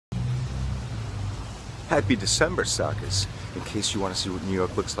Happy December, suckers. In case you want to see what New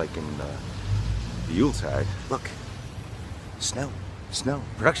York looks like in the Yuletide. Look. Snow. Snow.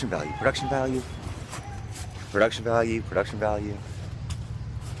 Production value. Production value. Production value. Production value.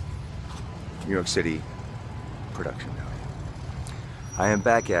 New York City. Production value. I am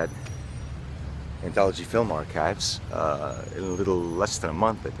back at Anthology Film Archives in a little less than a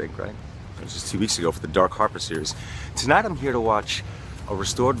month, I think, right? It was just 2 weeks ago for the Dark Harper series. Tonight I'm here to watch a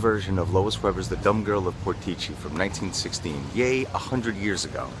restored version of Lois Weber's The Dumb Girl of Portici from 1916. Yay, 100 years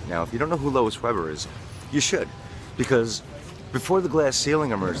ago. Now, if you don't know who Lois Weber is, you should. Because before the glass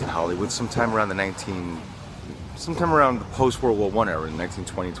ceiling emerged in Hollywood, sometime around the post-World War I era, in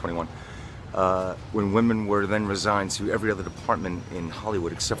 1920 21, when women were then resigned to every other department in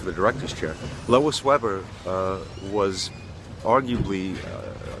Hollywood except for the director's chair, Lois Weber was arguably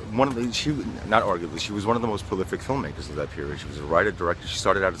she was one of the most prolific filmmakers of that period. She was a writer, director. She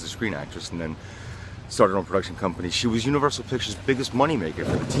started out as a screen actress and then started her own production company. She was Universal Pictures' biggest moneymaker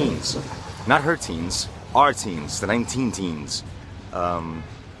for the teens. Not her teens, our teens, the 19 teens.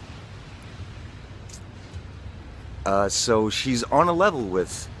 So she's on a level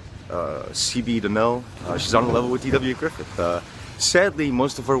with C.B. DeMille. She's on a level with D.W. Griffith. Sadly,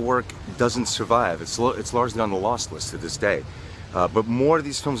 most of her work doesn't survive. It's largely on the lost list to this day. But more of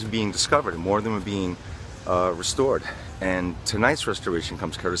these films are being discovered, and more of them are being restored. And tonight's restoration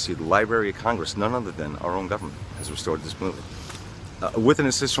comes courtesy of the Library of Congress. None other than our own government has restored this movie. With an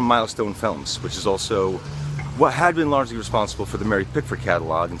assist from Milestone Films, which is also what had been largely responsible for the Mary Pickford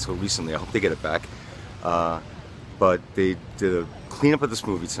catalog until recently. I hope they get it back. But they did a cleanup of this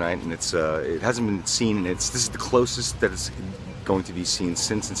movie tonight, and it hasn't been seen, and this is the closest that it's going to be seen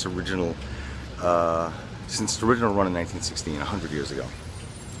since its original run in 1916, 100 years ago.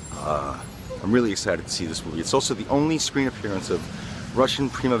 I'm really excited to see this movie. It's also the only screen appearance of Russian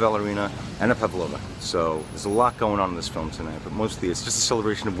prima ballerina Anna Pavlova. So there's a lot going on in this film tonight, but mostly it's just a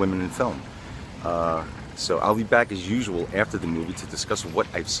celebration of women in film. So I'll be back as usual after the movie to discuss what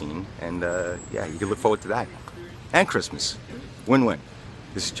I've seen, and yeah, you can look forward to that. And Christmas. Win-win.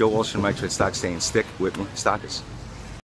 This is Joe Walsh and Mike Trade Stock saying stick with me, stockers.